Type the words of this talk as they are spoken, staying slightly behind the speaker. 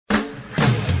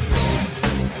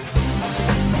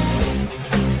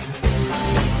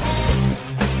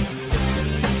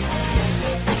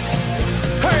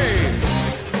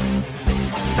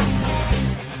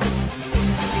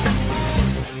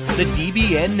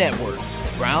DBN Network.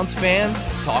 Browns fans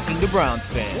talking to Browns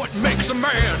fans. What makes a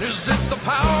man? Is it the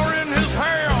power in his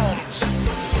hands?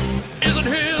 Is it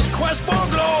his quest for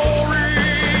glory?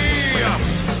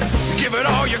 Give it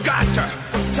all you got to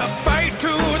fight to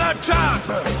the top,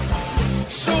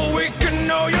 so we can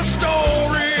know your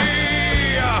story.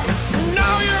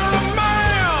 Now you're a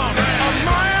man,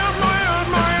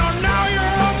 now you're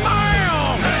a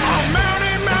man,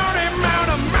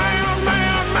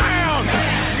 man.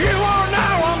 You are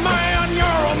now a man,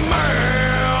 you're a man.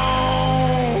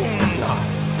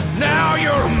 Now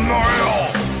you're a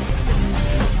man.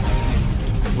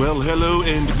 Well, hello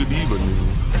and good evening,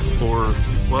 or,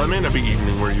 well, it may not be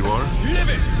evening where you are. Live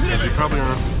it. You probably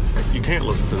aren't, you can't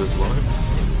listen to this live.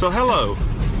 So hello,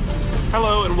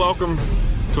 and welcome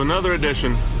to another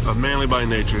edition of Manly by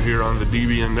Nature here on the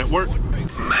DBN Network.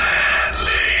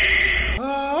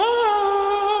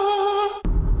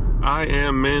 I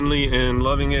am Manly and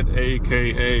Loving It,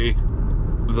 aka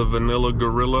the Vanilla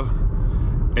Gorilla,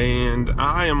 and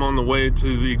I am on the way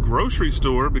to the grocery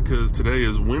store because today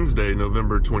is Wednesday,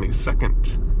 November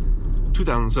 22nd,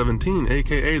 2017,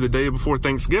 aka the day before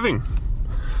Thanksgiving.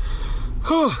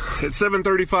 It's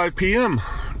 7:35 p.m.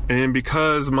 and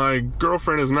because my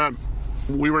girlfriend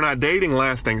we were not dating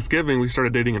last Thanksgiving, we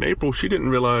started dating in April, she didn't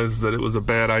realize that it was a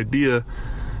bad idea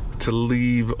to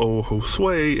leave old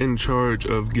Josue in charge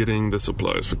of getting the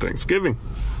supplies for Thanksgiving.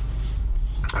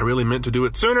 I really meant to do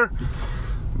it sooner,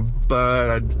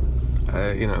 but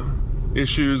I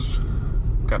issues,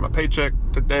 got my paycheck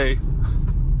today,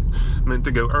 meant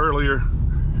to go earlier,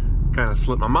 kind of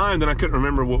slipped my mind, and I couldn't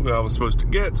remember what I was supposed to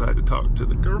get, so I had to talk to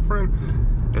the girlfriend,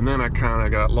 and then I kind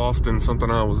of got lost in something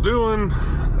I was doing.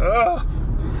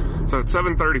 So at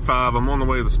 7:35, I'm on the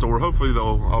way to the store. Hopefully,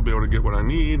 though, I'll be able to get what I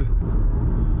need.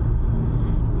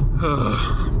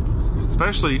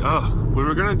 Especially, we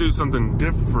were going to do something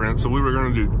different, so we were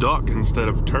going to do duck instead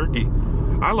of turkey.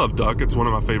 I love duck. It's one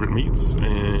of my favorite meats,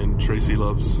 and Tracy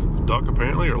loves duck,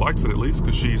 apparently, or likes it at least,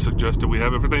 because she suggested we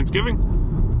have it for Thanksgiving.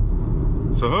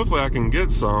 So hopefully I can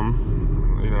get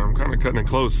some. I'm kind of cutting it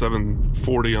close,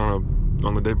 7:40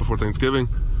 on the day before Thanksgiving.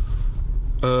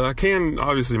 I can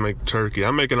obviously make turkey.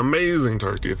 I make an amazing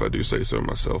turkey if I do say so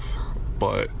myself,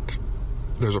 but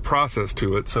there's a process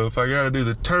to it. So if I got to do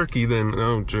the turkey, then,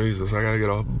 oh Jesus, I got to get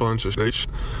a bunch of shit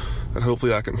that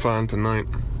hopefully I can find tonight.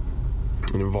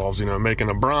 It involves, making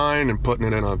a brine and putting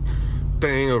it in a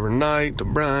thing overnight to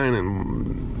brine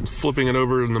and flipping it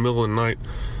over in the middle of the night.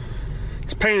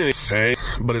 It's a pain in the say,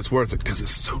 but it's worth it because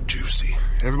it's so juicy.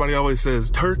 Everybody always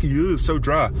says, turkey is so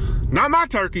dry. Not my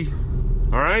turkey,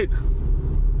 all right?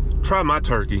 Try my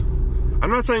turkey. I'm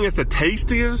not saying it's the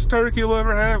tastiest turkey you'll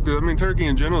ever have, because, turkey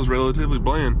in general is relatively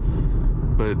bland,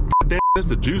 but damn, it's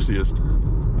the juiciest,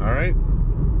 all right?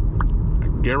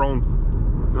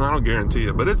 I don't guarantee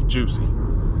it, but it's juicy.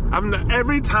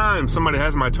 Every time somebody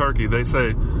has my turkey, they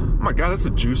say, oh my God, that's the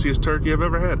juiciest turkey I've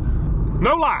ever had.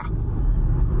 No lie.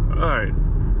 All right,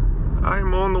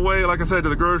 I'm on the way, like I said, to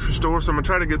the grocery store, so I'm gonna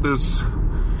try to get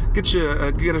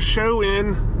a show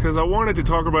in, because I wanted to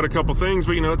talk about a couple things,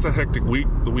 but it's a hectic week,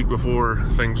 the week before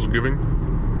Thanksgiving,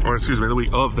 or excuse me, the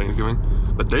week of Thanksgiving,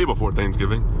 the day before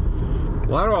Thanksgiving.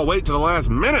 Why do I wait to the last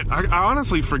minute? I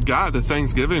honestly forgot that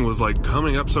Thanksgiving was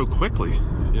coming up so quickly,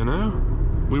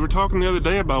 We were talking the other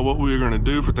day about what we were going to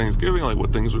do for Thanksgiving, like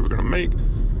what things we were going to make.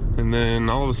 And then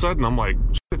all of a sudden, I'm like,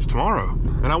 it's tomorrow.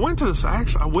 And I went to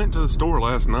the store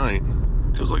last night.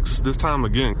 It was like this time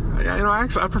again. I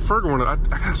prefer going to,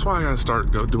 that's why I got to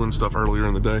start doing stuff earlier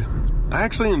in the day. I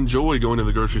actually enjoy going to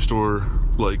the grocery store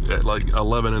at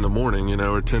 11 in the morning,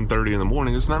 or 10:30 in the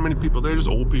morning. There's not many people there, just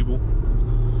old people.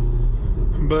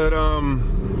 But,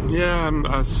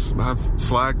 I've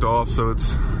slacked off, so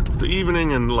it's the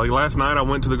evening, and last night I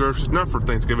went to the grocery store, not for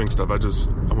Thanksgiving stuff, I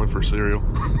went for cereal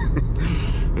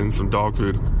and some dog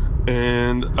food,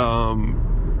 and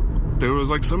there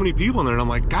was so many people in there, and I'm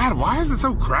like, God, why is it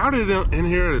so crowded in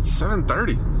here at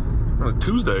 7:30 on a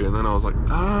Tuesday? And then I was like,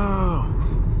 oh,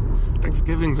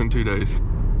 Thanksgiving's in 2 days.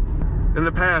 In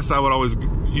the past, I would always,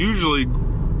 usually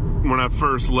when I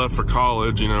first left for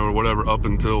college, or whatever, up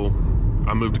until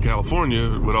I moved to California,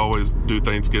 would always do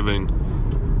Thanksgiving.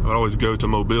 I would always go to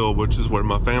Mobile, which is where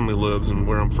my family lives and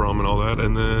where I'm from and all that.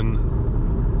 And then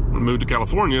when I moved to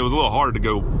California, it was a little hard to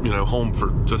go, home for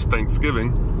just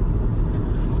Thanksgiving.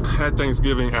 Had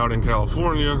Thanksgiving out in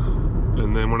California,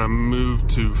 and then when I moved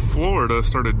to Florida, I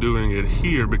started doing it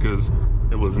here because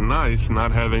it was nice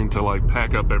not having to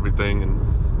pack up everything, and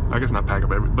I guess not pack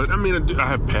up everything, but I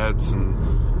have pets, and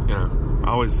I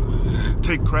always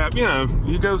take crap. If you have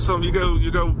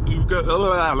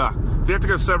to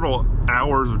go several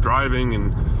hours of driving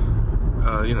and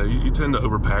you tend to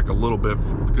overpack a little bit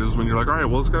because when you're like, all right,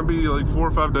 well, it's going to be like 4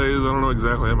 or 5 days. I don't know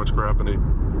exactly how much crap I need.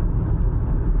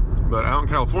 But out in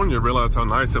California, I realized how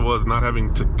nice it was not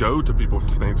having to go to people for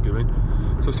Thanksgiving.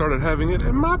 So I started having it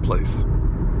at my place.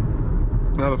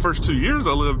 Now, the first 2 years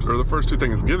the first 2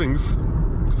 Thanksgivings,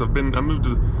 because I moved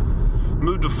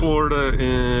to Florida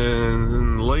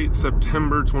in late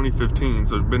September 2015.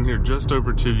 So I've been here just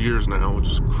over 2 years now, which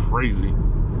is crazy.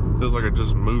 Feels like I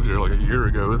just moved here like a year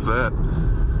ago, if that.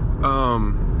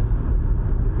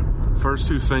 First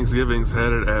 2 Thanksgivings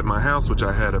had it at my house, which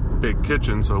I had a big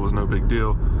kitchen, so it was no big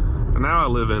deal. But now I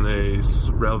live in a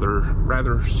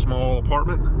rather small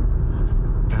apartment,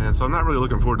 and so I'm not really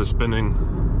looking forward to spending.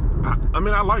 I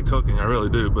mean, I like cooking, I really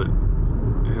do, but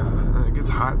yeah, it gets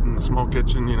hot in the small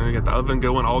kitchen. You got the oven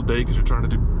going all day because you're trying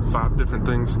to do 5 different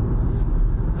things.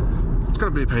 It's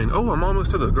going to be a pain. Oh, I'm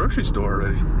almost to the grocery store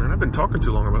already. Man, I've been talking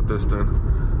too long about this then.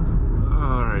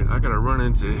 All right, I got to run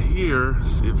into here,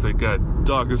 see if they got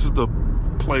duck. This is the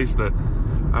place that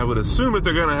I would assume if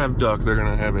they're going to have duck, they're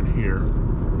going to have it here.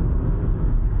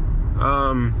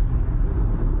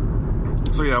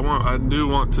 So yeah, I do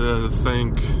want to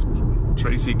thank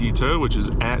Tracy Guiteau, which is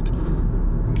at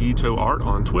Guiteau Art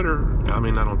on Twitter. I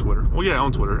mean, not on Twitter. Well, yeah,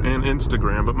 on Twitter and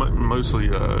Instagram, but mostly,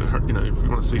 her, if you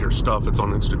want to see her stuff, it's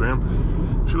on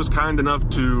Instagram. She was kind enough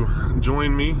to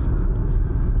join me.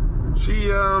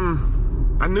 She,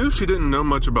 I knew she didn't know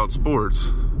much about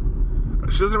sports.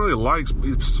 She doesn't really like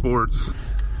sports.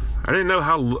 I didn't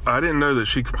know that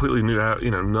she completely knew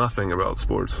nothing about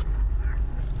sports.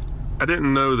 I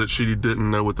didn't know that she didn't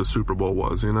know what the Super Bowl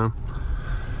was,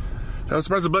 I was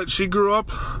surprised, but she grew up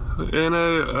in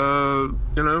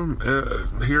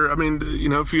here. I mean,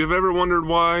 if you've ever wondered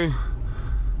why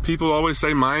people always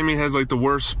say Miami has the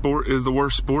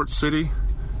worst sports city,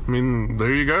 I mean,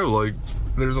 there you go. Like,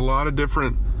 there's a lot of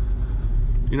different,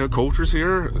 cultures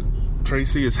here.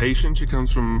 Tracy is Haitian. She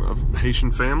comes from a Haitian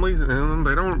family, and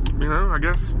they don't, I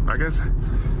guess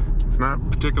it's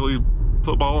not particularly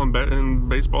football and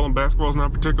baseball and basketball is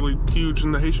not particularly huge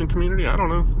in the Haitian community. I don't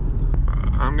know.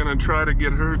 I'm gonna try to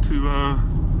get her to.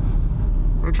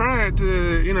 I'm trying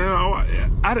to,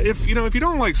 if you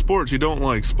don't like sports, you don't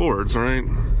like sports, right?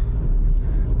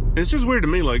 It's just weird to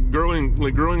me,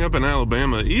 growing up in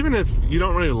Alabama. Even if you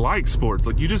don't really like sports,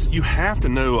 you have to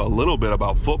know a little bit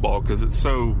about football because it's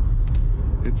so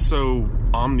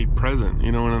omnipresent.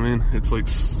 You know what I mean? It's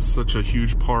such a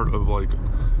huge part of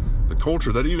the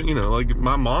culture that even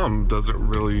my mom doesn't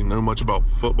really know much about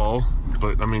football,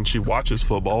 but I mean she watches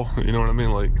football. You know what I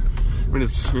mean?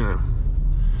 It's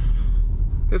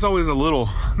it's always a little.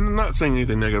 I'm not saying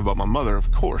anything negative about my mother,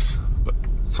 of course, but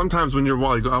sometimes when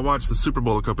I watched the Super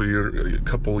Bowl a couple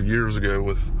years ago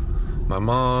with my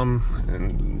mom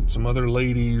and some other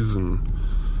ladies, and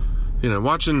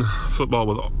watching football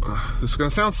with. This is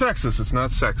gonna sound sexist. It's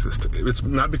not sexist. It's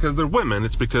not because they're women.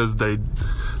 It's because they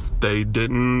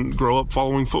didn't grow up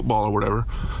following football or whatever.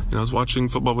 I was watching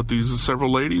football with these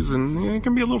several ladies, and it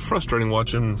can be a little frustrating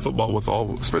watching football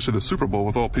especially the Super Bowl,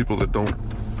 with all people that don't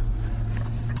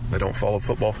follow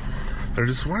football. They're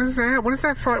just, what is that? What is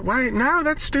that for? Why? No,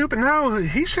 that's stupid. No,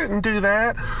 he shouldn't do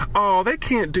that. Oh, they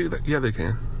can't do that. Yeah, they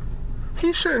can.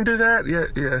 He shouldn't do that.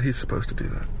 Yeah, he's supposed to do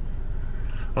that.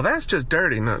 Well, that's just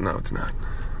dirty. No, it's not.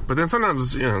 But then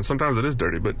sometimes it is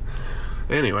dirty. But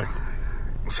anyway.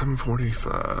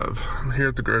 7:45. I'm here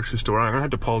at the grocery store. I'm gonna have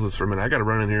to pause this for a minute. I gotta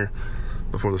run in here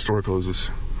before the store closes.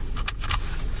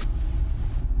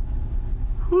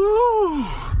 Woo!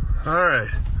 Alright.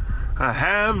 I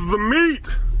have the meat.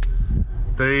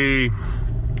 They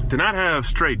did not have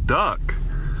straight duck,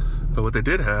 but what they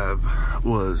did have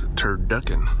was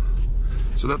turducken.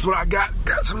 So that's what I got.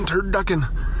 Got some turducken.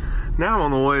 Now I'm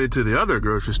on the way to the other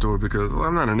grocery store because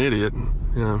I'm not an idiot.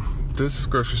 This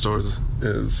grocery store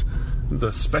is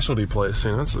the specialty place.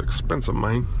 That's expensive,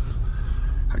 man.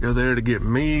 I go there to get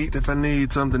meat if I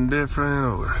need something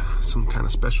different or some kind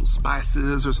of special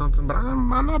spices or something, but I'm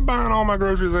not buying all my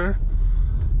groceries there.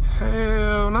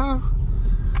 Hell no.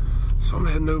 So I'm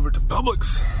heading over to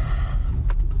Publix.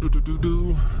 What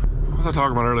was I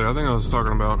talking about earlier? I think I was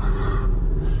talking about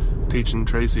teaching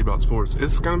Tracy about sports.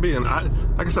 It's going to be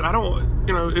like I said, I don't,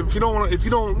 if you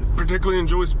don't particularly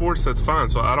enjoy sports, that's fine.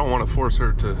 So I don't want to force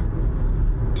her to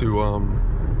sit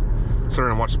there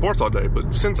and watch sports all day.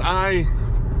 But since you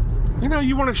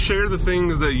want to share the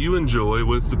things that you enjoy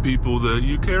with the people that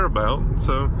you care about.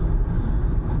 So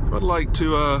I would like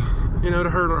to, I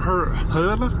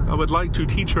would like to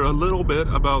teach her a little bit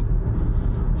about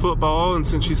football. And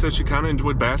since she said she kind of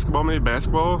enjoyed basketball, maybe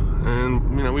basketball.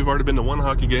 And, we've already been to one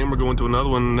hockey game. We're going to another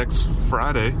one next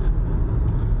Friday.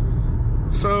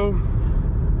 So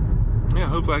yeah,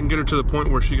 hopefully I can get her to the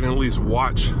point where she can at least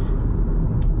watch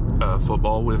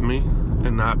football with me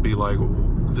and not be like,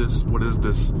 what is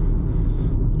this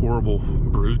horrible,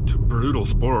 brutal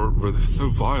sport where it's so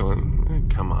violent? Hey,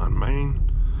 come on, man.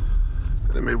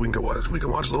 And then maybe we can watch a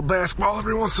little basketball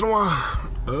every once in a while.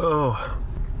 Oh,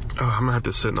 I'm gonna have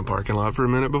to sit in the parking lot for a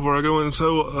minute before I go in.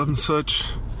 So I'm such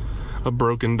a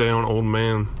broken down old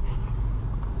man.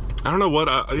 I don't know what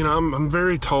I'm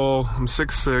very tall. I'm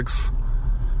 6'6".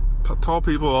 Tall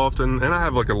people often, and I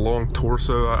have like a long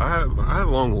torso. I have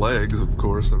long legs, of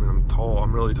course. I mean, I'm tall.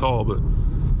 I'm really tall, but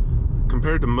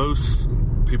compared to most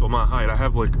people my height, I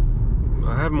have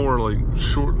more like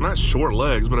not short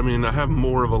legs, but I mean, I have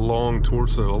more of a long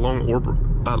torso, a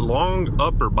long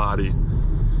upper body,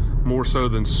 more so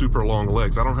than super long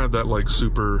legs. I don't have that like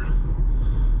super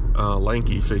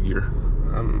lanky figure.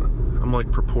 I'm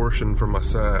like proportioned for my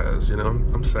size,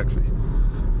 I'm sexy.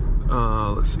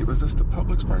 Let's see, was this the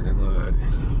Publix parking lot?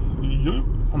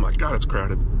 Oh my God, it's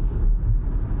crowded.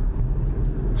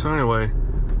 So anyway,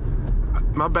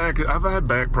 I've had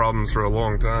back problems for a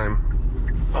long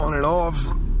time, on and off,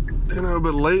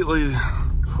 but lately,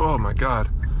 oh my God,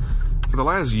 for the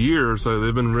last year or so,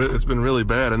 it's been really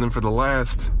bad. And then for the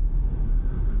last,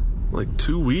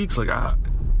 2 weeks, my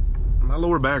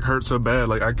lower back hurts so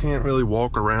bad, I can't really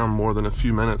walk around more than a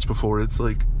few minutes before it's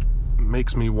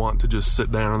makes me want to just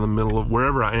sit down in the middle of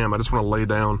wherever I am. I just want to lay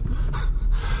down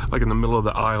in the middle of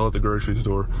the aisle at the grocery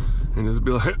store and just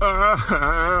be like,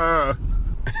 my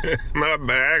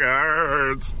back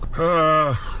hurts.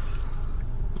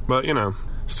 But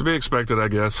it's to be expected, I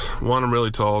guess. 1, I'm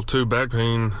really tall. 2, back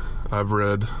pain, I've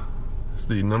read, is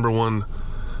the number one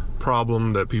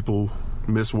problem that people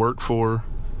miss work for,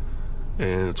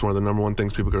 and it's one of the number one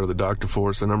things people go to the doctor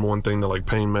for. It's the number one thing that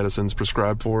pain medicine's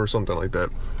prescribed for, or something like that.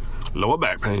 Lower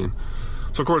back pain.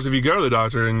 So of course, if you go to the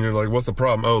doctor and you're like, what's the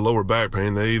problem? Oh, lower back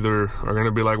pain. They either are going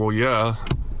to be like, well, yeah,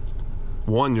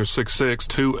 1, you're 6'6",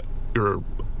 2, you're a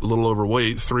little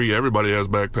overweight, 3, everybody has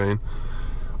back pain.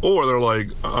 Or they're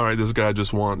like, all right, this guy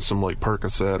just wants some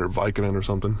Percocet or Vicodin or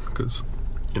something, because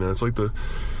it's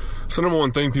it's the number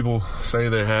one thing people say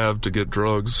they have to get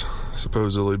drugs,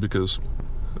 supposedly, because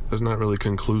there's not really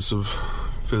conclusive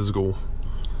physical.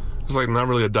 It's not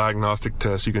really a diagnostic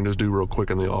test you can just do real quick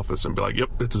in the office and be like, yep,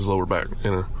 it's his lower back.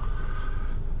 You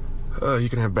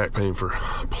can have back pain for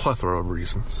a plethora of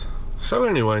reasons. So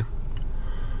anyway,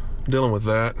 dealing with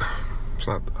that. It's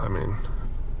not,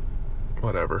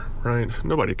 whatever, right?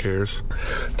 Nobody cares.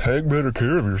 Take better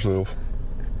care of yourself.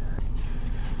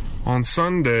 On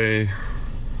Sunday,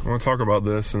 I want to talk about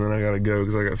this, and then I got to go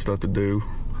because I got stuff to do.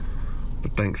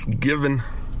 But Thanksgiving.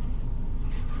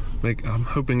 I'm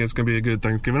hoping it's going to be a good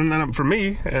Thanksgiving for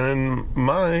me and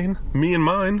mine,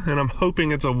 and I'm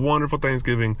hoping it's a wonderful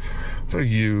Thanksgiving for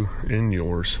you and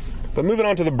yours. But moving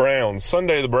on to the Browns.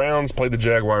 Sunday, the Browns played the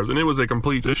Jaguars, and it was a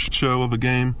complete show of a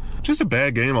game. Just a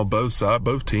bad game on both sides.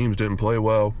 Both teams didn't play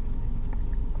well.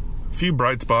 A few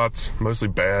bright spots, mostly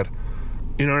bad.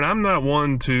 And I'm not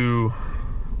one to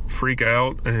freak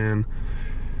out, and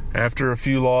after a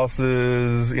few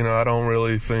losses, I don't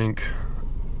really think,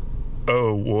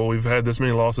 oh, well, we've had this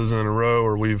many losses in a row,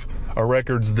 or our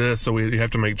record's this, so we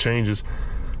have to make changes.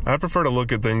 I prefer to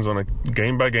look at things on a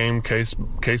game-by-game,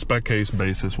 case-by-case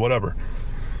basis, whatever.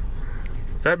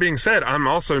 That being said, I'm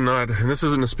also not, and this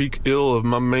isn't to speak ill of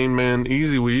my main man,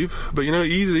 Easy Weave, but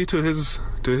Easy, to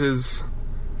his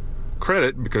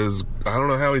credit, because I don't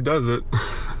know how he does it,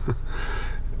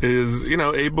 is,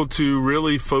 able to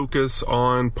really focus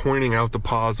on pointing out the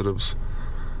positives.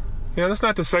 That's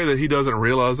not to say that he doesn't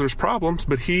realize there's problems,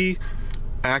 but he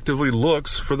actively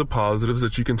looks for the positives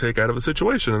that you can take out of a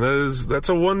situation, and that's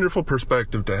a wonderful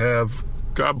perspective to have.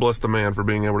 God bless the man for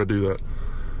being able to do that.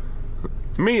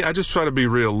 Me, I just try to be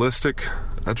realistic.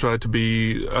 I try to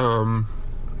be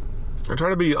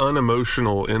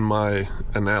unemotional in my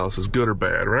analysis, good or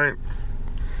bad, right?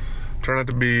 Try not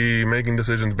to be making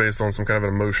decisions based on some kind of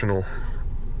an emotional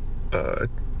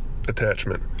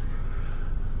attachment.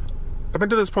 Up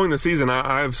until this point in the season,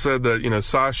 I've said that,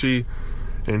 Sashi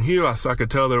and Hugh, I could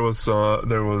tell there was,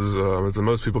 as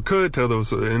most people could tell, there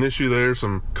was an issue there,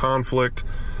 some conflict,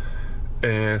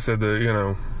 and I said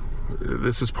that,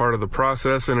 this is part of the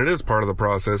process, and it is part of the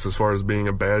process as far as being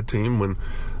a bad team when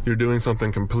you're doing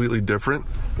something completely different.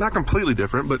 Not completely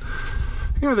different, but,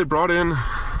 they brought in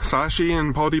Sashi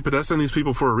and Paul DePodesta and these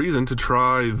people for a reason, to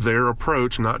try their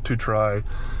approach, not to try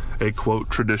a, quote,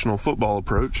 traditional football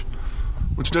approach.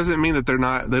 Which doesn't mean that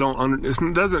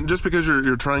it doesn't, just because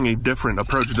you're trying a different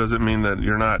approach, it doesn't mean that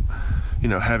you're not,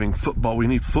 having football. We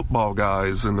need football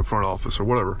guys in the front office or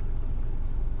whatever.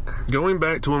 Going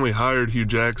back to when we hired Hugh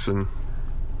Jackson,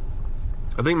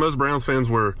 I think most Browns fans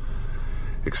were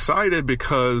excited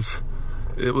because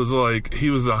it was like he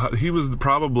was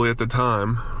probably at the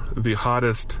time the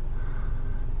hottest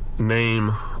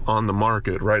name on the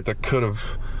market, right? That could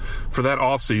have, for that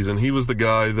offseason, he was the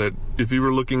guy that if you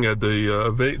were looking at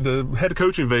the head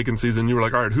coaching vacancies and you were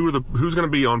like, all right, who's going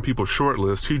to be on people's short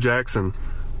list? Hugh Jackson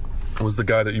was the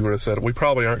guy that you would have said, we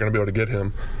probably aren't going to be able to get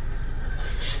him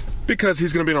because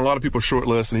he's going to be on a lot of people's short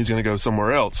list and he's going to go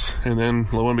somewhere else. And then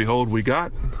lo and behold, we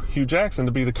got Hugh Jackson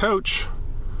to be the coach.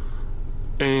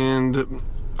 And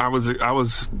I was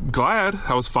glad.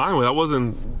 I was fine with it.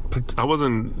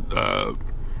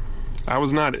 I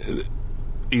was not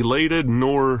elated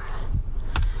nor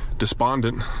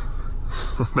despondent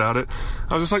about it.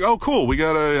 I was just like, oh, cool. We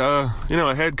got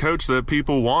a head coach that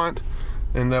people want,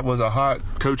 and that was a hot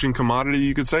coaching commodity,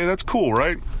 you could say. That's cool,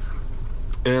 right?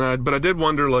 But I did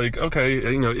wonder, like, okay,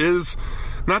 is,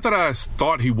 not that I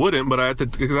thought he wouldn't, but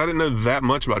because I didn't know that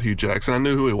much about Hugh Jackson. I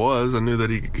knew who he was. I knew that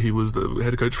he was the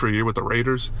head coach for a year with the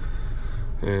Raiders,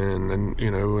 and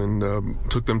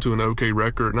took them to an okay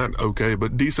record, not okay,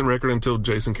 but decent record until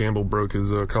Jason Campbell broke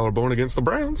his collarbone against the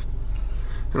Browns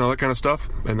and all that kind of stuff.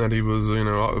 And that he was,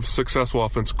 a successful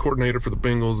offensive coordinator for the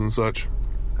Bengals and such.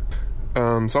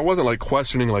 So I wasn't like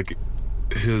questioning like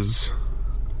his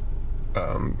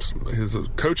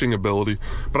coaching ability,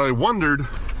 but I wondered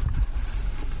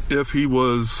if he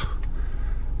was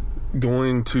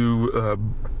going to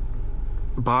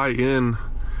buy in,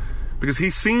 because he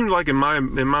seemed like in my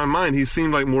mind he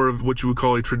seemed like more of what you would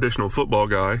call a traditional football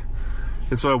guy.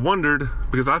 And so I wondered,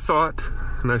 because I thought,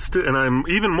 and I'm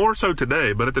even more so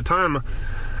today, but at the time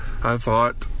I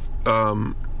thought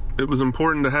it was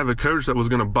important to have a coach that was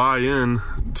going to buy in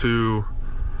to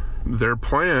their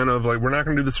plan of like, we're not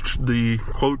going to do this the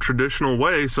quote traditional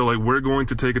way, so like we're going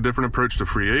to take a different approach to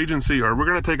free agency, or we're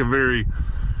going to take a very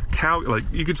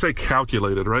you could say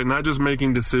calculated, right? Not just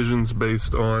making decisions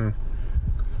based on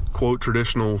quote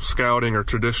traditional scouting or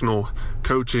traditional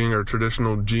coaching or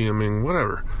traditional GMing,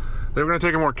 whatever. They were going to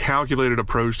take a more calculated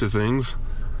approach to things,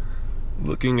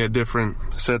 looking at different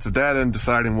sets of data and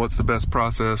deciding what's the best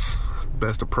process,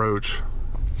 best approach,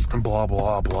 and blah,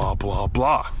 blah, blah, blah,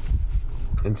 blah.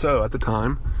 And so at the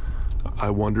time, I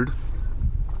wondered,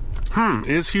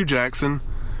 is Hugh Jackson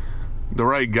the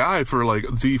right guy for like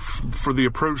for the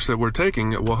approach that we're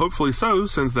taking? Well, hopefully so,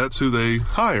 since that's who they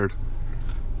hired.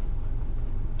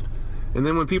 And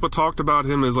then when people talked about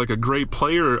him as like a great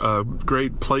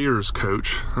players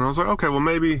coach, and I was like, okay, well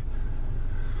maybe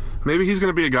he's going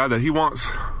to be a guy that he wants,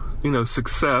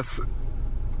 success,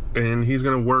 and he's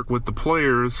going to work with the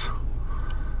players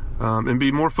and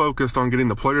be more focused on getting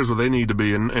the players where they need to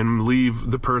be, and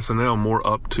leave the personnel more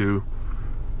up to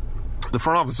the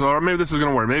front office. Or maybe this is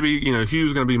going to work. Maybe,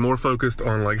 Hugh's going to be more focused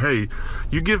on like, hey,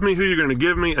 you give me who you're going to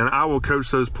give me, and I will coach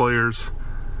those players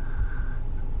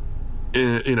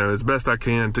as best I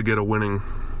can to get a winning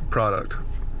product.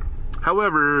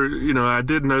 However, I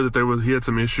did know that he had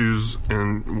some issues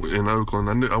in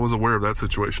Oakland. I was aware of that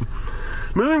situation.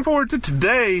 Moving forward to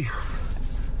today,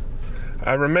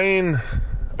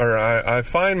 I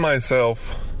find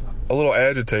myself a little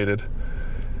agitated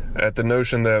at the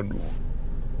notion that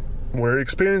we're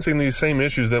experiencing these same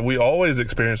issues that we always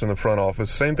experience in the front office.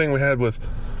 Same thing we had with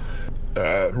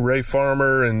Ray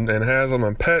Farmer and Haslam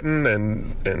and Pettin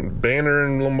and Banner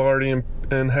and Lombardi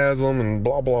and Haslam and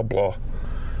blah, blah, blah.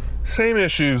 Same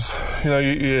issues.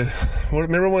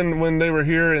 Remember when they were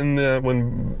here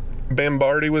when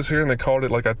Bambardi was here and they called it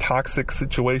like a toxic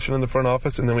situation in the front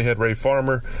office, and then we had Ray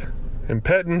Farmer and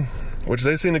Pettin, which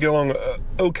they seemed to get along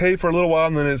okay for a little while,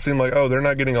 and then it seemed like, they're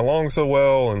not getting along so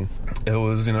well, and it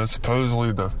was,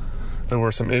 supposedly there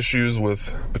were some issues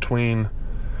between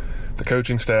the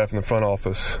coaching staff and the front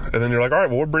office. And then you're like, all right,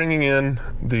 well, we're bringing in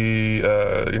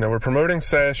we're promoting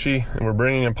Sashi, and we're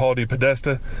bringing in Paul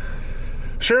DePodesta.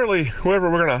 Surely whoever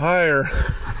we're going to hire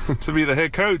to be the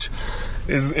head coach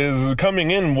is coming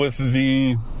in with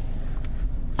the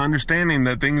understanding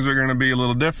that things are going to be a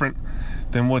little different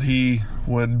than what he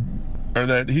would, or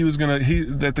that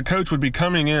that the coach would be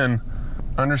coming in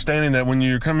understanding that when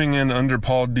you're coming in under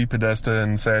Paul DePodesta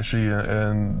and Sashi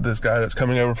and this guy that's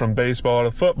coming over from baseball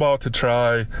to football to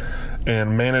try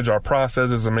and manage our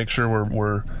processes and make sure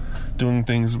we're doing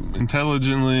things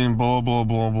intelligently and blah, blah,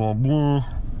 blah, blah, blah,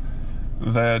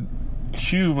 that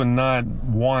Hugh would not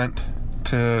want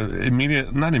to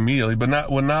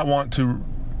would not want to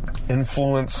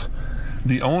influence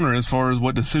the owner as far as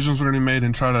what decisions were going to be made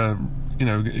and try to,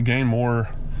 gain more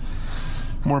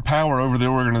power over the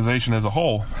organization as a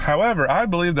whole. However, I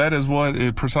believe that is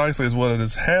precisely what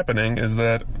is happening, is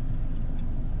that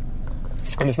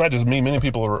and it's not just me, many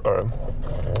people are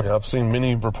I've seen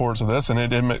many reports of this, and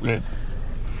it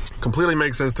completely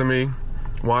makes sense to me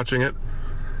watching it.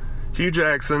 Hugh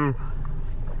Jackson,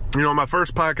 my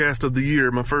first podcast of the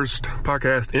year, my first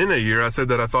podcast in a year, I said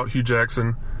that I thought Hugh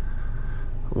Jackson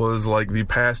was like the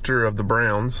pastor of the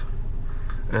Browns.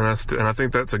 And I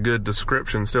think that's a good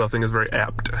description still. I think it's a very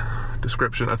apt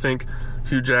description. I think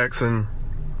Hugh Jackson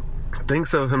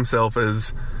thinks of himself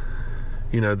as,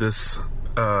 this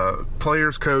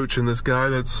players coach and this guy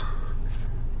that's...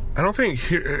 I don't think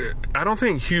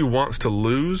Hugh wants to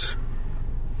lose,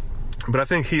 but I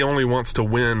think he only wants to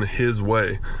win his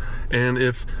way. And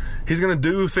if he's going to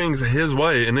do things his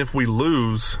way, and if we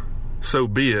lose, so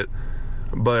be it.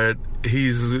 But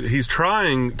he's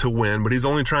trying to win, but he's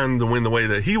only trying to win the way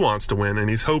that he wants to win, and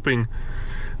he's hoping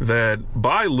that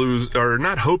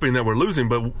not hoping that we're losing,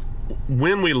 but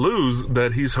when we lose,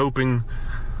 that he's hoping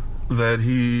that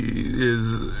he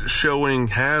is showing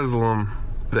Haslam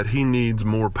that he needs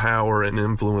more power and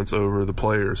influence over the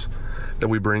players that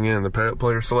we bring in, the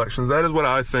player selections. That is what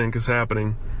I think is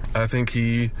happening. I think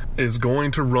he is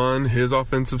going to run his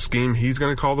offensive scheme. He's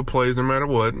going to call the plays no matter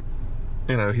what.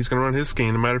 He's going to run his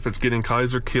scheme, no matter if it's getting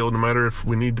Kaiser killed, no matter if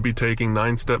we need to be taking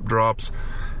 9-step drops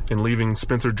and leaving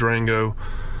Spencer Drango,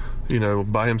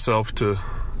 by himself to,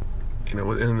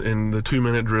 in the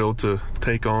 2-minute drill to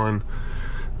take on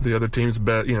the other team's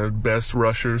best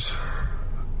rushers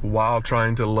while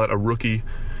trying to let a rookie,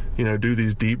 do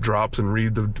these deep drops and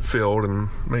read the field and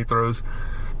make throws.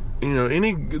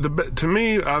 To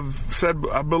me,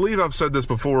 I believe I've said this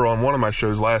before on one of my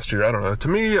shows last year. I don't know. To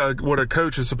me, what a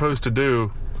coach is supposed to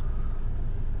do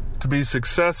to be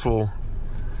successful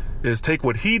is take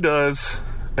what he does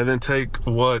and then take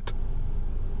what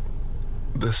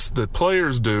the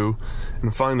players do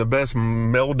and find the best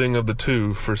melding of the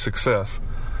two for success.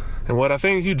 And what I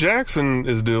think Hugh Jackson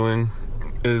is doing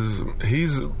is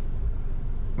he's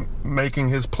making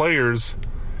his players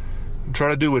try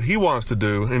to do what he wants to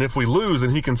do, and if we lose,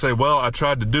 then he can say, well, I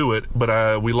tried to do it,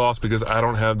 but we lost because I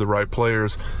don't have the right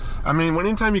players. I mean,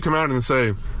 anytime you come out and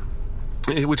say,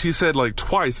 which he said like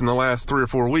twice in the last 3 or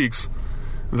 4 weeks,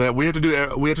 that we have to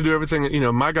do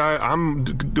everything, my guy, I'm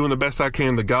doing the best I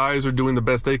can, the guys are doing the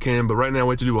best they can, but right now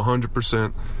we have to do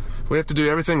 100%. We have to do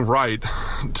everything right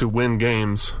to win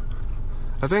games.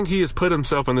 I think he has put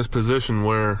himself in this position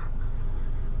where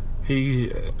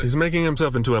he's making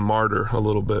himself into a martyr a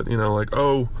little bit,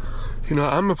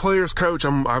 I'm a player's coach.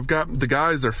 I've got the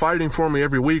guys, they're fighting for me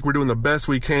every week. We're doing the best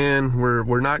we can.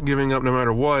 We're not giving up no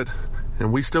matter what,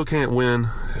 and we still can't win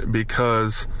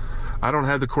because I don't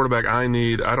have the quarterback I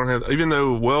need. I don't have, even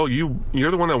though, well,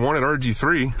 you're the one that wanted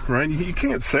RG3, right? You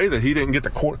can't say that he didn't get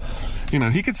the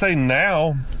he could say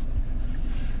now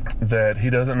that he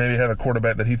doesn't maybe have a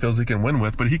quarterback that he feels he can win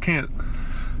with, but he can't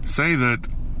say that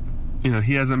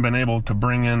he hasn't been able to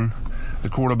bring in the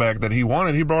quarterback that he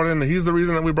wanted. He's the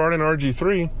reason that we brought in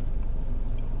RG3.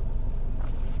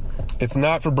 If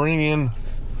not for bringing in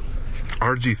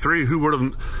RG3,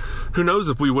 who knows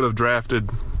if we would have drafted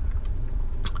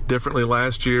differently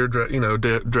last year,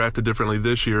 drafted differently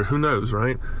this year. Who knows,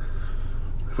 right?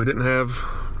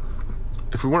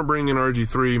 If we weren't bringing in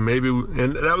RG3, maybe,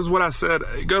 and that was what I said.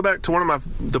 Go back to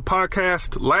the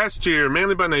podcast last year,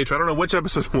 Manly by Nature. I don't know which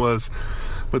episode it was,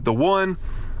 but the one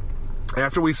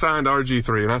after we signed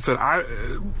RG3, and I said I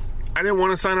didn't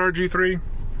want to sign RG3,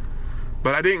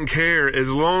 but I didn't care as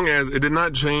long as it did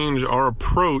not change our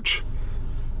approach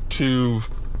to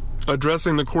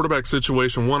addressing the quarterback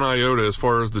situation one iota as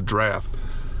far as the draft.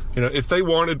 If they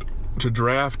wanted to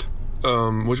draft,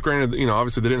 which granted,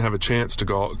 obviously they didn't have a chance to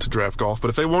draft Goff, but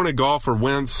if they wanted Goff or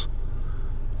Wentz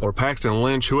or Paxton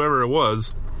Lynch, whoever it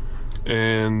was,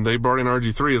 and they brought in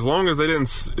RG3, as long as they didn't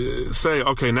say,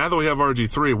 okay, now that we have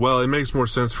RG3, well, it makes more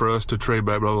sense for us to trade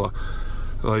back, blah, blah,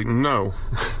 blah. Like, no.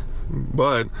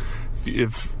 But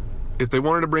if they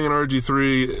wanted to bring in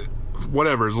RG3,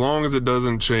 whatever, as long as it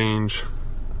doesn't change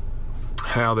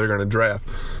how they're going to draft.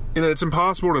 It's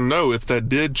impossible to know if that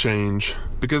did change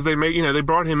because they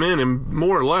brought him in and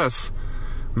more or less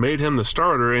made him the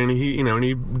starter, and he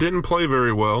didn't play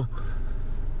very well.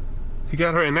 He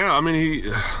got hurt, and now,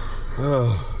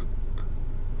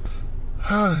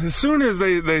 as soon as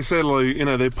they said,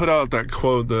 they put out that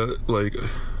quote that,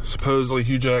 supposedly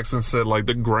Hugh Jackson said,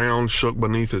 the ground shook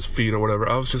beneath his feet or whatever,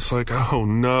 I was just like, oh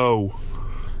no.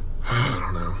 I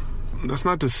don't know. That's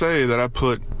not to say that I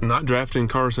put not drafting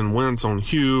Carson Wentz on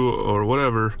Hugh or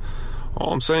whatever.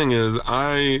 All I'm saying is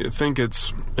I think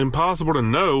it's impossible to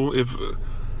know if...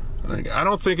 I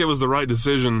don't think it was the right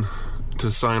decision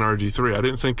to sign RG3. I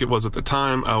didn't think it was at the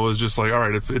time. I was just like, all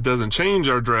right, if it doesn't change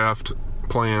our draft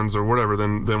plans or whatever,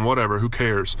 then whatever, who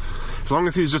cares? As long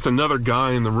as he's just another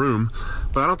guy in the room.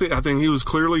 But I think he was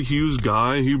clearly Hugh's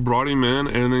guy. Hugh brought him in,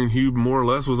 and then Hugh more or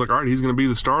less was like, all right, he's going to be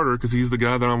the starter because he's the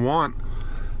guy that I want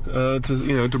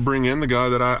to bring in, the guy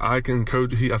that I can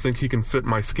coach. I think he can fit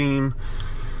my scheme,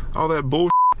 all that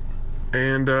bullshit.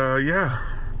 And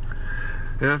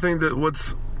and I think that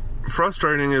what's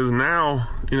frustrating is now,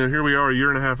 here we are a year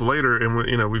and a half later,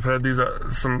 and we've had these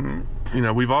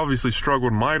we've obviously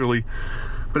struggled mightily,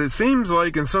 but it seems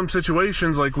like in some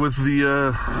situations, like with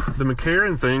the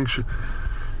McCarron thing,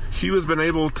 Hugh has been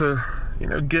able to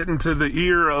get into the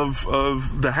ear of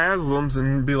the Haslams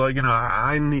and be like,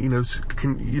 I need,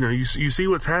 you see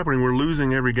what's happening. We're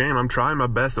losing every game. I'm trying my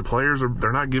best. The players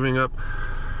they're not giving up.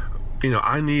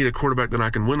 I need a quarterback that I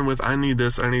can win with. I need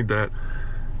this. I need that.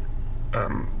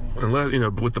 Unless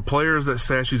with the players that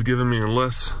Sashy's given me,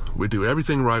 unless we do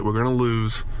everything right, we're going to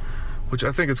lose, which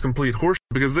I think is complete horseshit,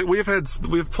 because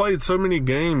we've played so many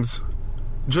games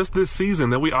just this season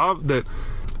that we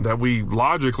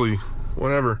logically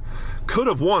could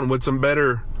have won with some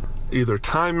better either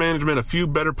time management, a few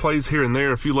better plays here and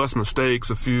there, a few less mistakes,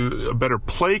 a better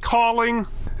play calling,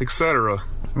 etc.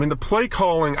 I mean, the play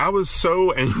calling, I was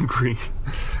so angry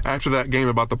after that game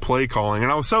about the play calling.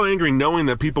 And I was so angry knowing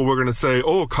that people were going to say,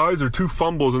 oh, Kaiser, 2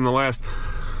 fumbles in the last.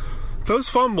 Those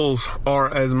fumbles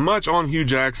are as much on Hugh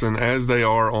Jackson as they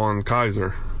are on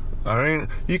Kaiser. All right?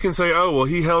 You can say, oh, well,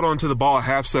 he held on to the ball a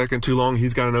half second too long.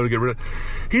 He's got to know to get rid of it.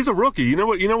 He's a rookie. You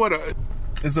know what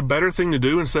is the better thing to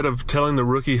do instead of telling the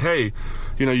rookie, hey,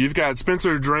 you've got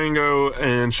Spencer Drango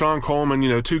and Sean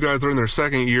Coleman, 2 guys that are in their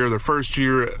second year, their first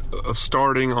year of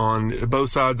starting on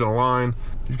both sides of the line.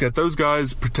 You've got those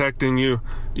guys protecting you.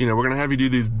 We're going to have you do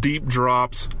these deep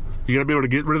drops. You got to be able to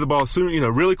get rid of the ball soon,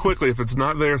 really quickly. If it's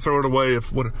not there, throw it away.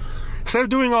 Instead of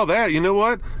doing all that, you know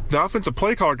what? The offensive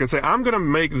play caller can say, I'm going to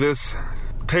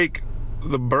take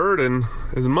the burden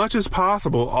as much as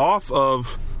possible off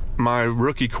of my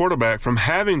rookie quarterback from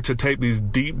having to take these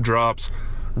deep drops,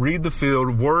 read the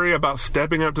field, worry about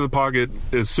stepping up to the pocket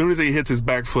as soon as he hits his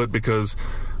back foot, because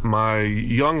my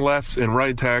young left and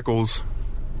right tackles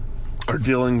are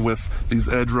dealing with these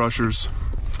edge rushers.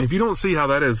 If you don't see how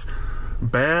that is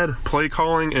bad play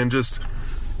calling and just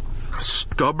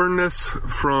stubbornness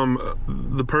from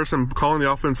the person calling the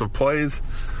offensive plays,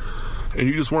 and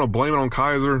you just want to blame it on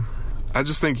Kaiser, I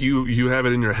just think you have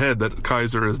it in your head that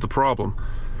Kaiser is the problem.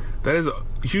 That is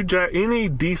any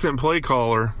decent play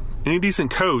caller, any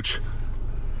decent coach,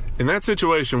 in that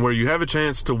situation where you have a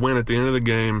chance to win at the end of the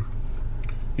game,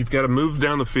 you've got to move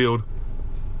down the field.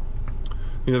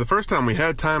 The first time we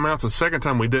had timeouts, the second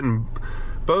time we didn't.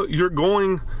 But you're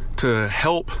going to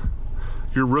help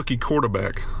your rookie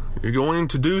quarterback. You're going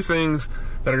to do things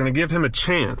that are going to give him a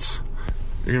chance.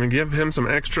 You're going to give him some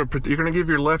extra. You're going to give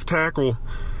your left tackle,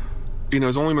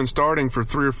 has only been starting for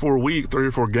 3 or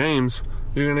 4 games.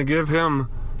 You're going to give him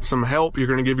some help. You're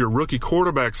going to give your rookie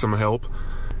quarterback some help.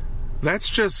 That's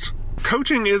just,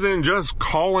 coaching isn't just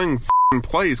calling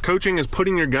plays. Coaching is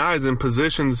putting your guys in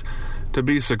positions to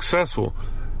be successful.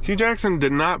 Hugh Jackson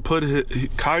did not put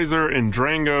Kaiser and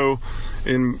Drango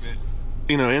in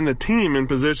the team in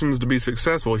positions to be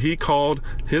successful. He called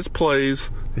his plays.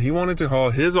 He wanted to call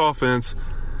his offense.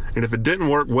 And if it didn't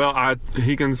work, well,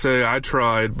 he can say, I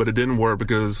tried, but it didn't work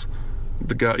because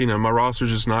the guy, my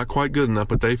roster's just not quite good enough,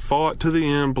 but they fought to the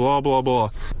end, blah, blah, blah.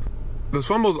 Those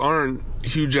fumbles aren't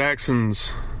Hugh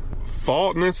Jackson's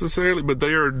fault necessarily, but they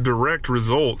are a direct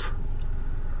result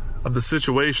of the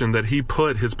situation that he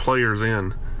put his players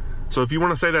in. So if you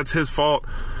want to say that's his fault,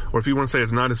 or if you want to say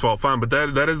it's not his fault, fine, but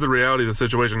that is the reality of the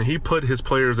situation. He put his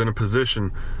players in a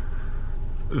position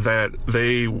that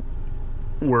they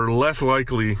were less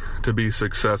likely to be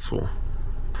successful.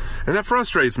 And that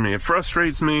frustrates me. It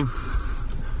frustrates me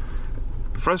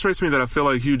that I feel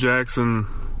like Hugh Jackson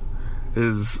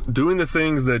is doing the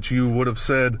things that you would have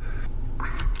said,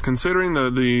 considering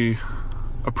the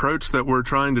approach that we're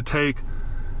trying to take.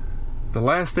 The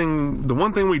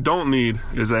one thing we don't need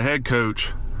is a head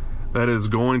coach that is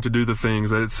going to do the things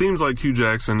that it seems like Hugh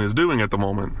Jackson is doing at the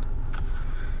moment.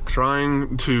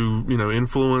 Trying to,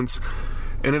 influence.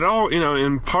 And it all,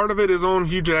 and part of it is on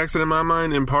Hugh Jackson in my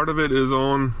mind, and part of it is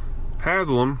on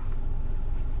Haslam.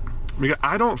 Because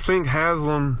I don't think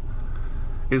Haslam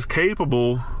is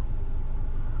capable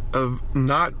of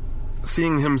not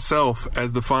seeing himself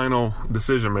as the final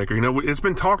decision maker. It's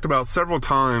been talked about several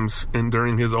times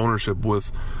during his ownership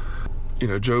with,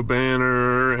 Joe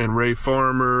Banner and Ray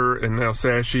Farmer and now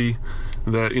Sashi,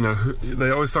 that,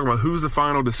 they always talk about who's the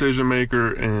final decision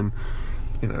maker, and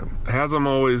has them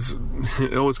always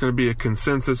going to be a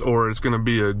consensus, or it's going to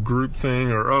be a group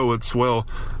thing, or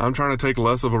I'm trying to take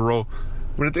less of a role.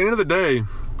 But at the end of the day,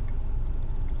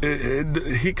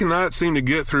 he cannot seem to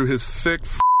get through his thick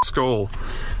skull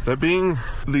that being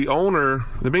the owner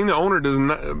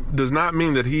does not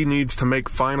mean that he needs to make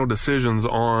final decisions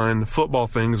on football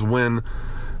things when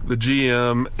the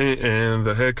GM and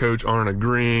the head coach aren't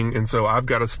agreeing, and so I've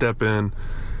got to step in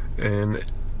and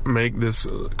make this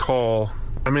call.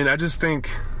 I mean, I just think,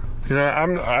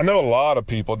 I know a lot of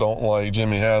people don't like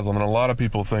Jimmy Haslam, and a lot of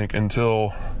people think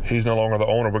until he's no longer the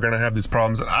owner, we're going to have these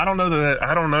problems. And I don't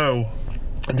know.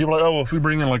 And people are like, if we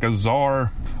bring in like a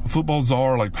football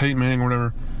czar, like Peyton Manning or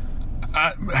whatever,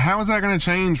 how is that going to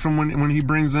change from when he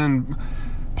brings in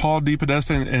Paul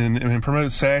DePodesta and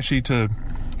promotes Sashi to,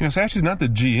 Sashi's not the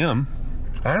GM.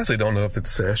 I honestly don't know if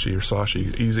it's Sashi or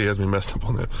Sashi. Easy has me messed up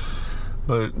on that.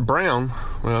 But Brown,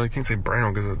 well, you can't say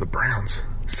Brown because of the Browns.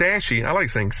 Sashi, I like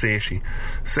saying Sashi.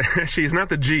 Sashi is not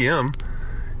the GM.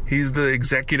 He's the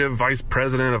executive vice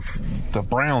president of the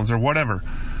Browns or whatever.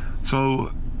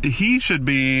 So he should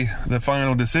be the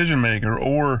final decision maker,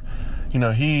 or,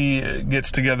 he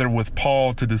gets together with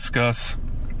Paul to discuss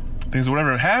things,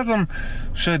 whatever. Haslam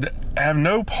should have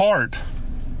no part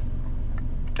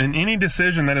in any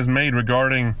decision that is made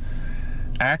regarding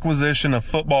acquisition of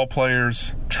football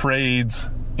players, trades,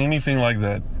 anything like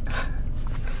that.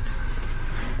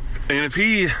 And if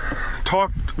he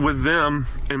talked with them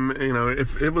and,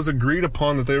 if it was agreed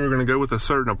upon that they were going to go with a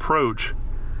certain approach,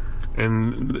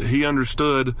 and he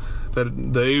understood that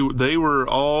they were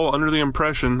all under the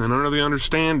impression and under the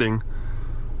understanding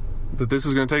that this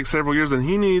is going to take several years, then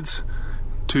he needs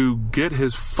to get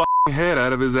his fucking head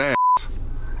out of his ass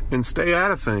and stay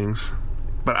out of things.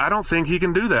 But I don't think he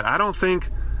can do that. I think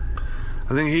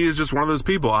he is just one of those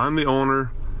people. I'm the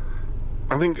owner.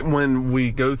 I think when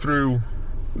we go through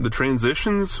the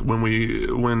transitions,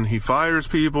 when he fires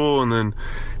people, and then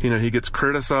he gets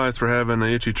criticized for having an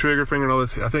itchy trigger finger and all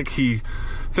this, I think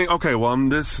okay, well, I'm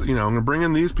going to bring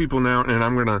in these people now, and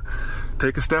I'm going to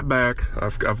take a step back.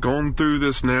 I've gone through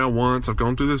this now once. I've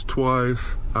gone through this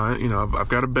twice. I've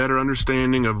got a better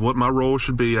understanding of what my role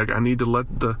should be. I need to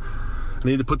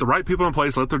put the right people in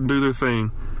place, let them do their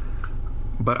thing.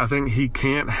 But I think he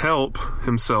can't help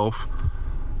himself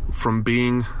from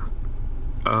being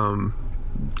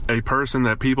a person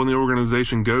that people in the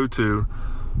organization go to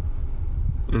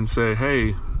and say,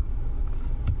 hey,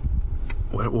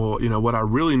 well, what I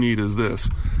really need is this.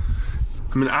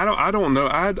 I mean, I don't know.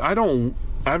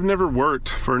 I've never worked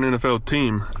for an NFL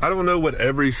team. I don't know what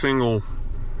every single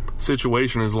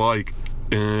situation is like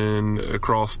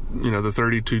across the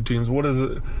 32 teams. What is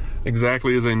it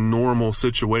exactly is a normal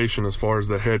situation as far as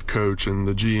the head coach and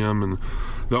the GM and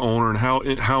the owner,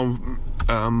 and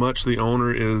how much the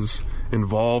owner is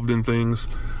involved in things.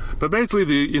 But basically,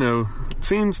 it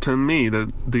seems to me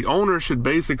that the owner should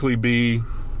basically be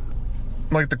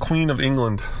like the Queen of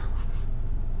England.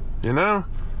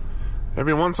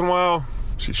 Every once in a while,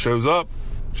 she shows up.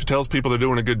 She tells people they're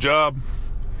doing a good job.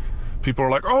 People are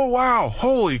like, oh, wow,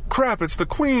 holy crap, it's the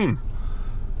Queen.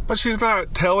 But she's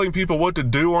not telling people what to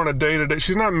do on a day-to-day.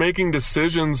 She's not making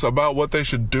decisions about what they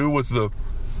should do with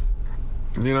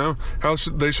how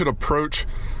they should approach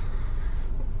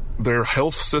their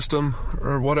health system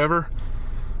or whatever.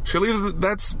 She leaves.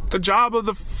 That's the job of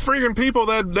the freaking people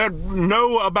that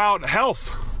know about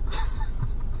health.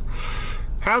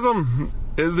 Haslam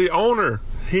is the owner.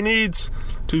 He needs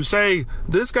to say,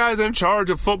 this guy's in charge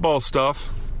of football stuff.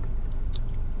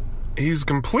 He's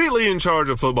completely in charge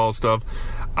of football stuff.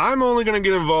 I'm only going to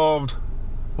get involved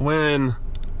when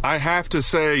I have to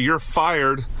say you're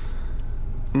fired,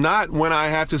 not when I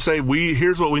have to say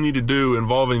here's what we need to do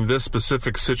involving this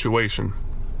specific situation.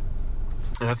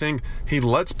 And I think he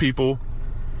lets people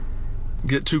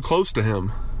get too close to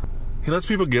him. He lets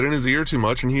people get in his ear too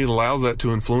much, and he allows that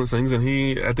to influence things. And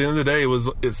he, at the end of the day,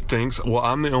 thinks, well,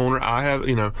 I'm the owner. I have,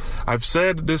 I've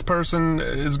said this person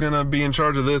is going to be in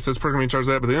charge of this person going to be in charge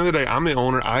of that. But at the end of the day, I'm the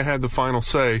owner. I have the final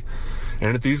say.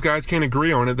 And if these guys can't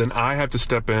agree on it, then I have to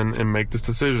step in and make this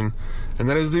decision. And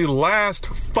that is the last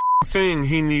thing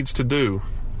he needs to do.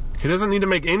 He doesn't need to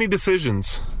make any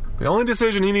decisions. The only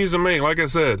decision he needs to make, like I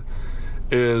said,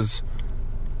 is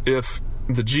if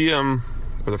the GM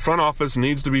or the front office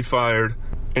needs to be fired.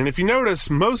 And if you notice,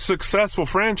 most successful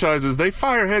franchises, they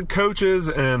fire head coaches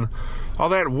and all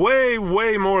that way,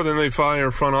 way more than they fire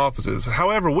front offices.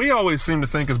 However, we always seem to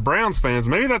think as Browns fans,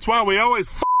 maybe that's why we always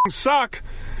suck,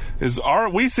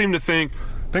 we seem to think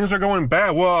things are going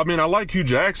bad. Well, I mean, I like Hugh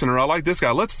Jackson, or I like this guy.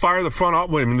 Let's fire the front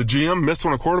office. I mean, the GM missed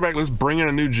on a quarterback. Let's bring in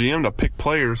a new GM to pick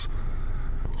players.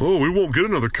 oh, we won't get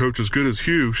another coach as good as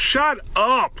Hugh. Shut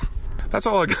up! That's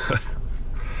all I got.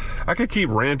 I could keep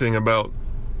ranting about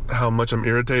how much I'm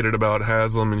irritated about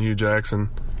Haslam and Hugh Jackson.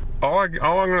 All I'm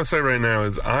going to say right now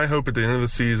is I hope at the end of the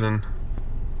season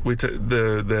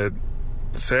that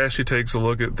Sashi takes a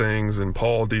look at things and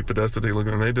Paul DePodesta take a look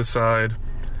at them, and they decide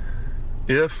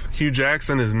if Hugh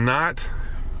Jackson is not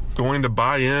going to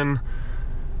buy in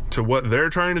to what they're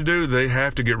trying to do, they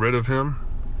have to get rid of him.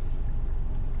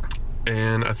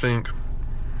 And I think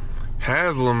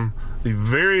Haslam, the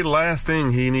very last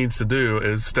thing he needs to do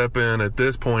is step in at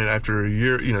this point after a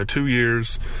year, 2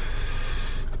 years,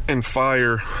 and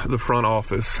fire the front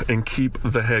office and keep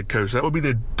the head coach. That would be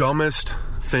the dumbest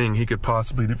thing he could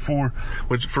possibly do, for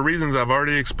reasons I've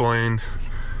already explained.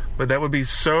 But that would be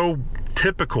so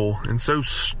typical and so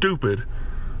stupid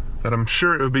that I'm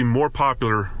sure it would be more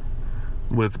popular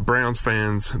with Browns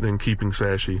fans than keeping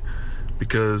Sashi.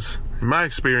 Because in my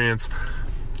experience,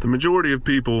 the majority of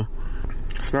people,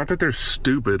 it's not that they're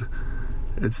stupid,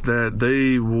 it's that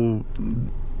they will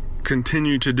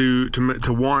continue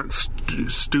to want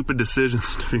stupid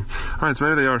decisions to be. All right, so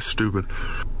maybe they are stupid.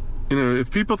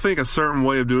 If people think a certain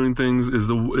way of doing things is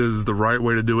the right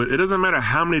way to do it, it doesn't matter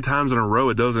how many times in a row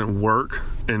it doesn't work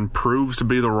and proves to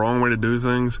be the wrong way to do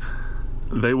things.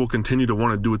 They will continue to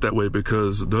want to do it that way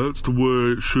because that's the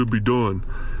way it should be done.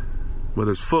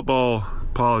 Whether it's football,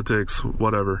 politics,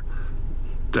 whatever.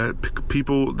 That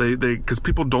people, because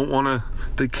people don't want to,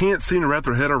 they can't seem to wrap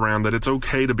their head around that it's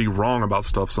okay to be wrong about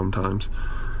stuff sometimes.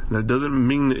 And that doesn't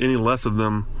mean any less of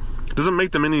them, it doesn't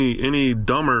make them any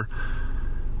dumber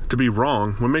to be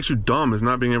wrong. What makes you dumb is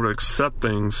not being able to accept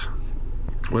things.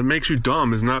 What makes you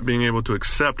dumb is not being able to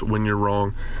accept when you're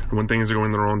wrong, when things are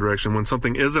going the wrong direction, when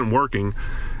something isn't working,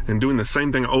 and doing the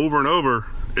same thing over and over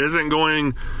isn't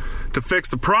going to fix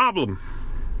the problem.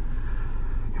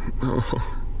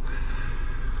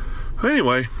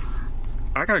 Anyway,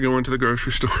 I gotta go into the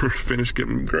grocery store, finish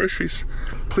getting groceries.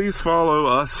 Please follow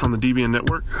us on the DBN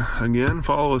Network. Again,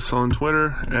 follow us on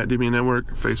Twitter at DBN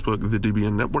Network, Facebook, the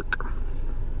DBN Network.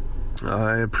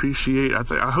 I appreciate,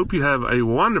 I hope you have a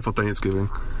wonderful Thanksgiving.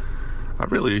 I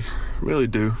really, really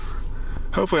do.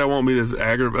 Hopefully I won't be as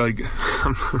aggravated.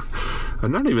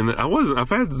 I'm not even, I've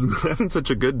having such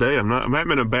a good day. I'm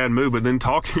not in a bad mood, but then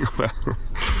talking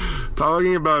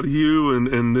about you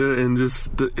and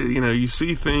just you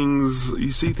see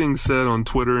things said on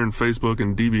Twitter and Facebook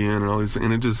and DBN and all these,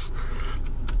 and it just,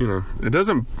 it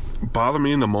doesn't bother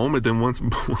me in the moment. Then once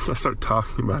I start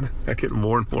talking about it, I get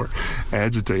more and more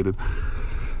agitated.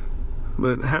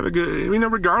 But have a good,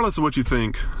 regardless of what you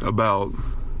think about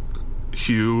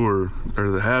Hugh or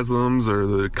the Haslams or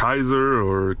the Kaiser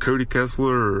or Cody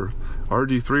Kessler or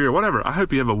RG3 or whatever, I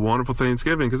hope you have a wonderful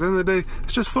Thanksgiving, because at the end of the day,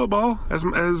 it's just football, as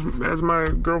my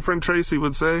girlfriend Tracy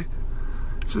would say.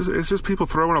 It's just people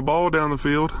throwing a ball down the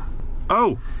field.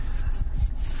 Oh,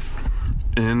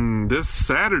 and this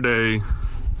Saturday,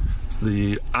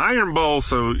 the Iron Bowl,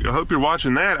 so I hope you're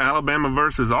watching that. Alabama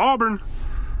versus Auburn.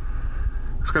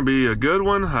 It's going to be a good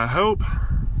one, I hope.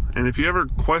 And if you ever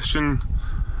question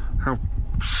how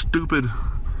stupid,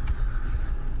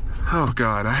 oh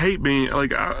God, I hate being,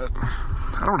 I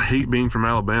don't hate being from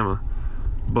Alabama,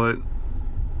 but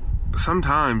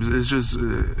sometimes it's just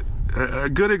a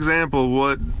good example of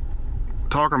what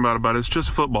talking about it's just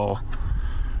football.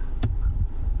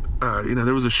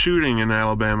 There was a shooting in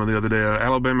Alabama the other day. An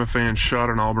Alabama fan shot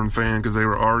an Auburn fan because they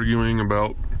were arguing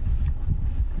about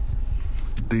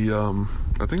the,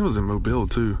 I think it was in Mobile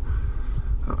too.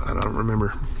 I don't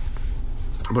remember.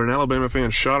 But an Alabama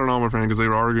fan shot an Auburn fan because they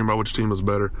were arguing about which team was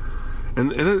better.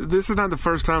 And this is not the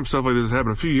first time stuff like this has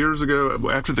happened. A few years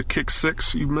ago, after the kick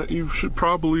six, you should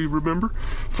probably remember.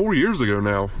 4 years ago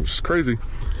now, which is crazy.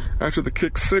 After the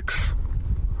kick six,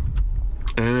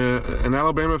 and an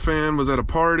Alabama fan was at a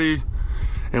party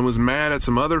and was mad at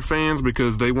some other fans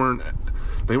because they weren't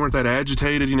that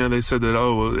agitated. They said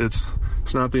that,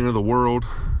 it's not the end of the world.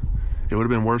 It would have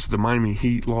been worse if the Miami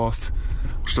Heat lost,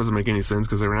 which doesn't make any sense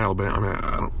because they were in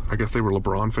Alabama. I guess they were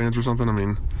LeBron fans or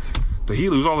something. The Heat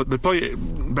lose they play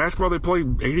basketball. They play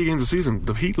 80 games a season.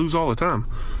 The Heat lose all the time.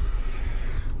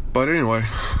 But anyway,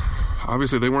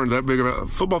 obviously they weren't that big about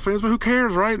football fans, but who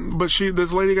cares, right? But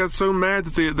this lady got so mad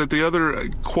that the other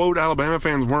quote Alabama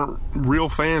fans weren't real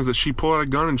fans that she pulled out a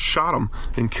gun and shot them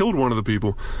and killed one of the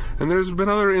people. And there's been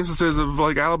other instances of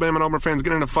Alabama and Auburn fans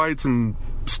getting into fights and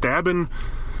stabbing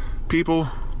people.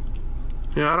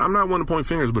 I'm not one to point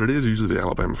fingers, but it is usually the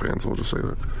Alabama fans. I'll just say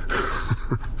that.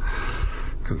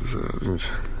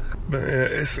 But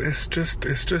it's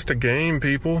just a game,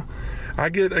 people. I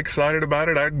get excited about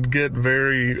it. I get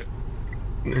very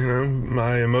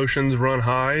my emotions run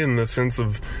high in the sense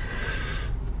of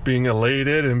being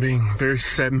elated and being very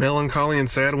sad, melancholy and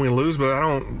sad when we lose, but I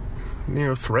don't,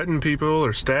 threaten people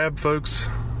or stab folks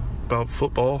about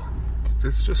football.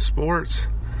 It's just sports.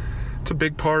 It's a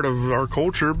big part of our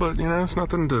culture, but, it's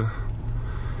nothing to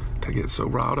get so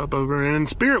riled up over. And in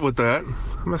spirit with that,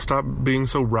 I'm going to stop being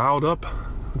so riled up.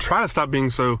 Try to stop being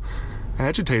so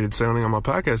agitated sounding on my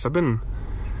podcast.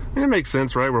 It makes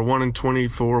sense, right? We're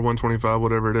 1-24, 125,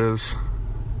 whatever it is.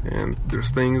 And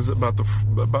there's things about the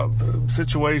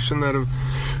situation that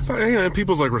have,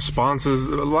 people's responses.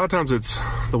 A lot of times it's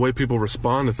the way people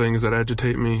respond to things that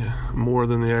agitate me more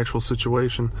than the actual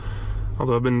situation.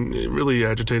 Although I've been really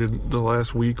agitated the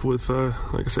last week with,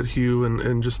 like I said, Hugh,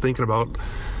 and just thinking about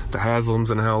the Haslams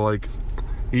and how,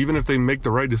 even if they make the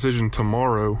right decision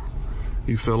tomorrow,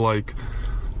 you feel like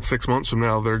 6 months from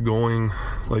now they're going,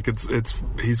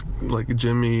 he's like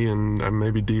Jimmy and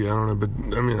maybe Dee, I don't know, but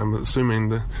I'm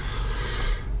assuming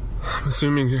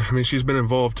she's been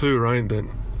involved too, right? That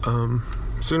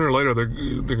sooner or later they're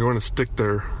going to stick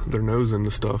their nose into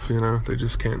stuff, they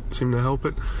just can't seem to help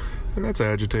it. And that's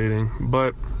agitating.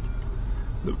 But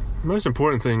the most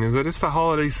important thing is that it's the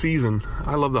holiday season.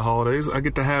 I love the holidays. I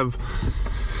get to have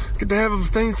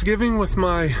Thanksgiving with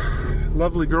my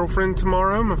lovely girlfriend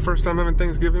tomorrow. My first time having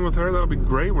Thanksgiving with her. That'll be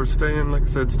great. We're staying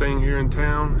here in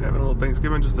town, having a little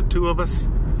Thanksgiving, just the two of us,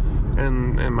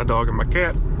 and my dog and my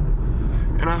cat.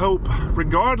 And I hope,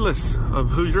 regardless of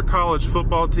who your college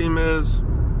football team is,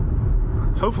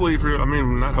 hopefully,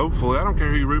 not hopefully, I don't care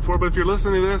who you root for, but if you're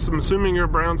listening to this, I'm assuming you're a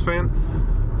Browns fan.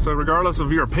 So regardless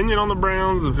of your opinion on the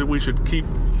Browns, if we should keep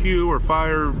Hugh or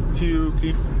fire Hugh,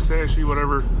 keep Sashy,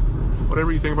 whatever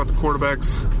you think about the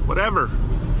quarterbacks, whatever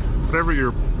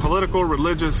your political,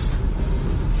 religious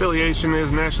affiliation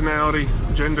is, nationality,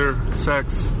 gender,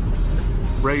 sex,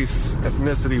 race,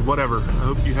 ethnicity, whatever. I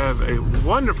hope you have a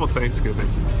wonderful Thanksgiving,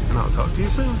 and I'll talk to you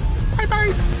soon.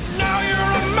 Bye-bye. Now you're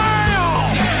a male.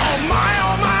 Oh my,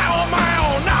 oh my, oh my,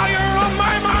 oh. Now you're a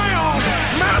my, my, oh.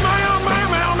 My, my, oh my,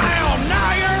 my, oh my, oh.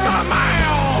 Now you're a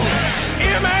male.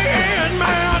 M-A-N,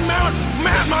 man, man,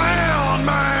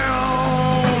 man.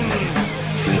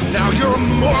 Now you're a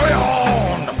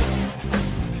moron.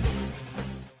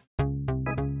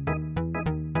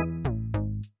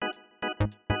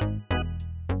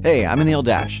 Hey, I'm Anil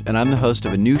Dash, and I'm the host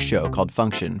of a new show called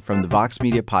Function from the Vox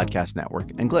Media Podcast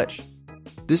Network and Glitch.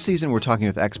 This season, we're talking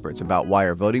with experts about why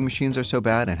our voting machines are so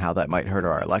bad and how that might hurt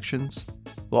our elections.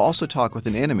 We'll also talk with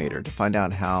an animator to find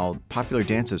out how popular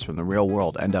dances from the real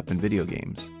world end up in video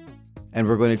games. And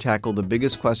we're going to tackle the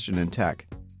biggest question in tech.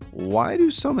 Why do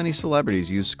so many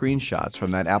celebrities use screenshots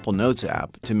from that Apple Notes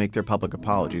app to make their public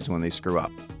apologies when they screw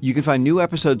up? You can find new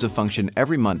episodes of Function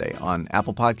every Monday on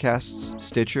Apple Podcasts,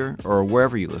 Stitcher, or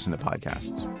wherever you listen to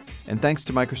podcasts. And thanks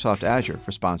to Microsoft Azure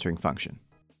for sponsoring Function.